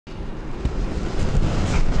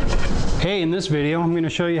Hey, in this video I'm going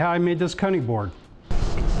to show you how I made this cutting board.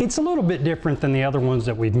 It's a little bit different than the other ones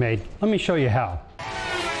that we've made. Let me show you how.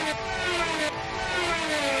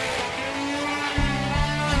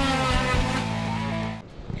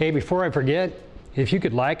 Hey, before I forget, if you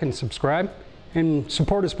could like and subscribe and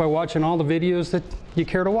support us by watching all the videos that you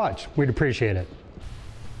care to watch, we'd appreciate it.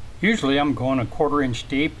 Usually I'm going a 1/4 inch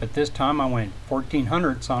deep, but this time I went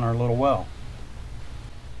 14/100 on our little well.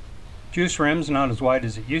 Juice rim's not as wide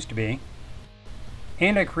as it used to be.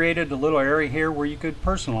 And I created a little area here where you could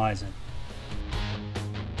personalize it.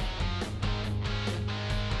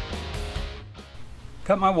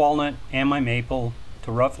 Cut my walnut and my maple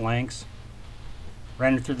to rough lengths.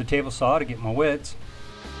 Ran it through the table saw to get my widths.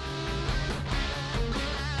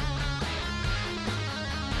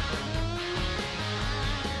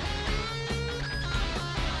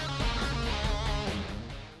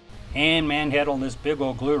 And manhandled this big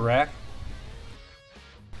old glue rack.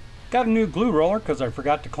 Got a new glue roller because I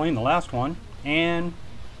forgot to clean the last one, and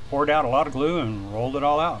poured out a lot of glue and rolled it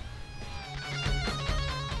all out.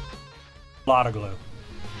 A lot of glue.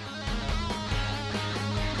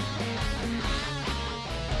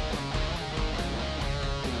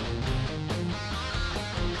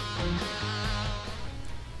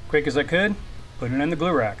 Quick as I could, put it in the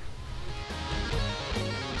glue rack.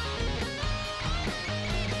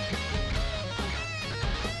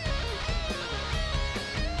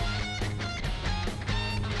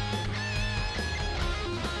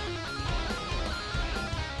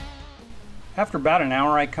 After about an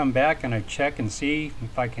hour I come back and I check and see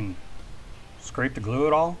if I can scrape the glue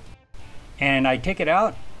at all. And I take it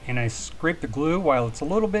out and I scrape the glue while it's a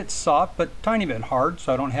little bit soft but a tiny bit hard,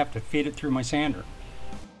 so I don't have to feed it through my sander.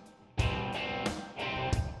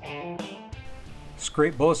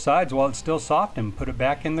 Scrape both sides while it's still soft and put it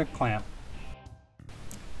back in the clamp.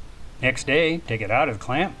 Next day, take it out of the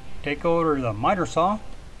clamp, take it over to the miter saw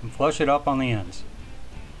and flush it up on the ends.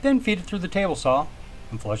 Then feed it through the table saw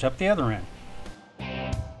and flush up the other end.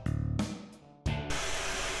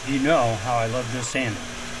 You know how I love this sander.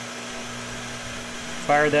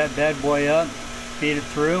 Fire that bad boy up, feed it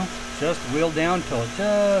through, just wheel down till it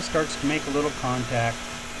just starts to make a little contact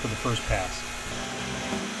for the first pass.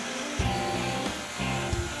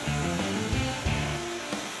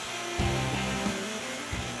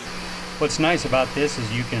 What's nice about this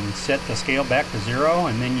is you can set the scale back to 0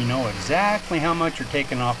 and then you know exactly how much you're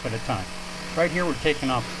taking off at a time. Right here we're taking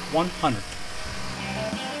off 1/100.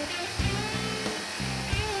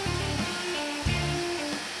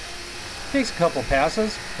 Takes a couple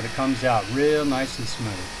passes, but it comes out real nice and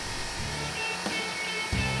smooth.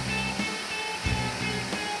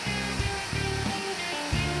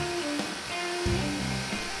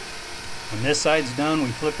 When this side's done, we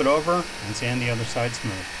flip it over and sand the other side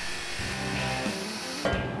smooth.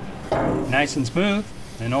 Nice and smooth,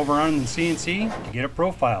 then over on the CNC to get it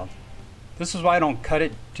profiled. This is why I don't cut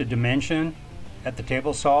it to dimension at the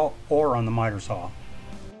table saw or on the miter saw.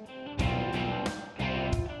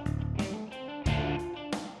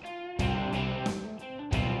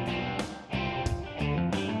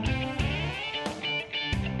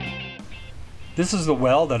 This is the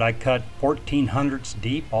well that I cut 14/100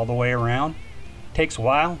 deep all the way around. Takes a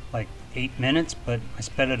while, like 8 minutes, but I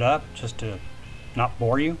sped it up just to not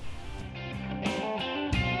bore you.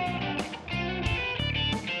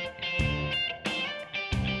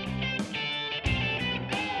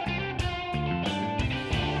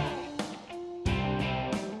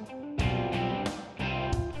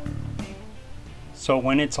 So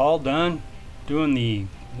when it's all done doing the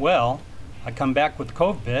well, I come back with the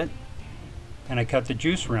cove bit and I cut the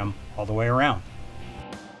juice rim all the way around.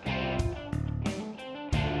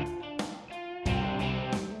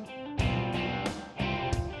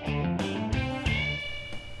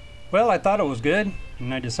 Well, I thought it was good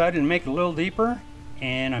and I decided to make it a little deeper,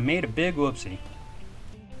 and I made a big whoopsie.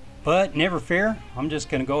 But never fear, I'm just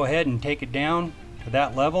going to go ahead and take it down to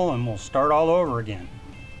that level and we'll start all over again.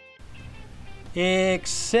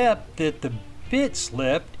 Except that the bit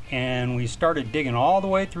slipped and we started digging all the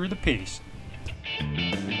way through the piece.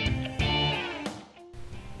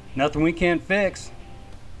 Nothing we can't fix.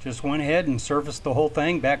 Just went ahead and surfaced the whole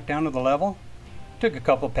thing back down to the level. Took a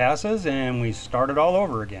couple passes and we started all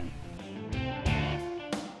over again.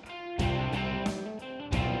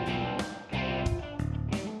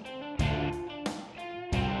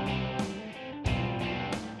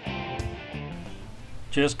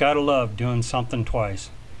 Just gotta love doing something twice.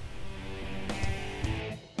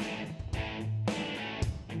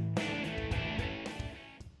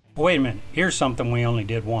 Wait a minute, here's something we only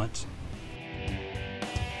did once.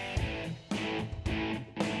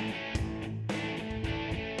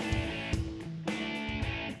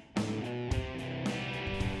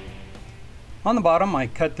 On the bottom I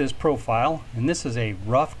cut this profile, and this is a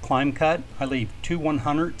rough climb cut. I leave 2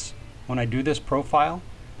 1/100ths when I do this profile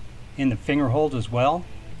in the finger holes as well.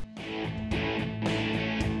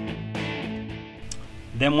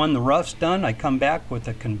 Then when the rough's done, I come back with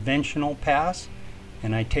a conventional pass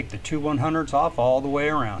and I take the 2 1/100ths off all the way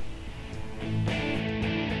around.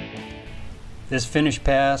 This finish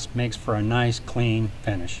pass makes for a nice clean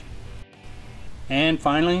finish. And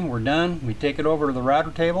finally we're done. We take it over to the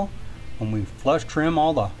router table and we flush trim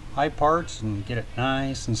all the high parts and get it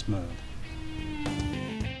nice and smooth.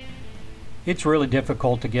 It's really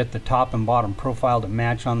difficult to get the top and bottom profile to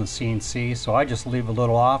match on the CNC, so I just leave a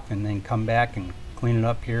little off and then come back and clean it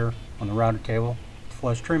up here on the router table with the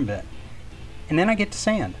flush trim bit. And then I get to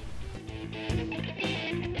sand.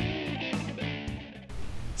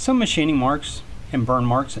 Some machining marks and burn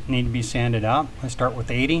marks that need to be sanded out. I start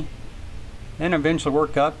with 80, then eventually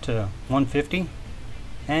work up to 150,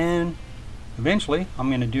 and eventually I'm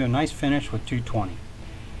going to do a nice finish with 220.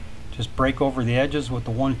 Just break over the edges with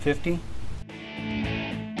the 150.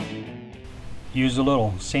 Use a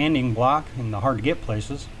little sanding block in the hard to get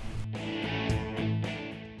places.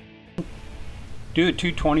 Do a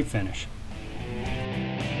 220 finish.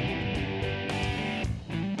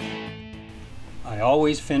 I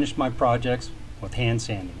always finish my projects with hand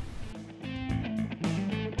sanding.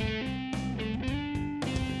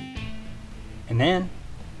 And then,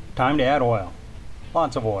 time to add oil.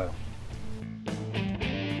 Lots of oil.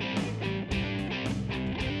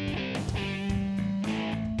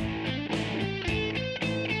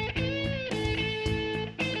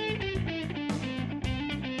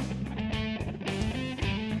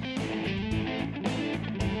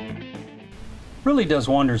 Really does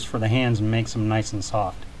wonders for the hands and makes them nice and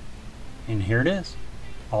soft. And here it is,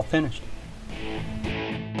 all finished.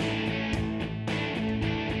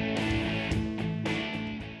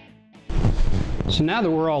 So now that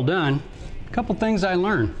we're all done, a couple things I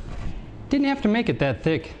learned. Didn't have to make it that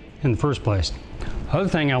thick in the first place. Other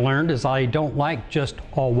thing I learned is I don't like just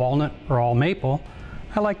all walnut or all maple.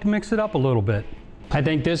 I like to mix it up a little bit. I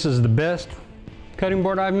think this is the best cutting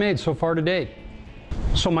board I've made so far to date.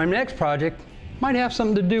 So my next project might have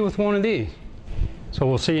something to do with one of these. So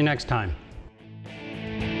we'll see you next time.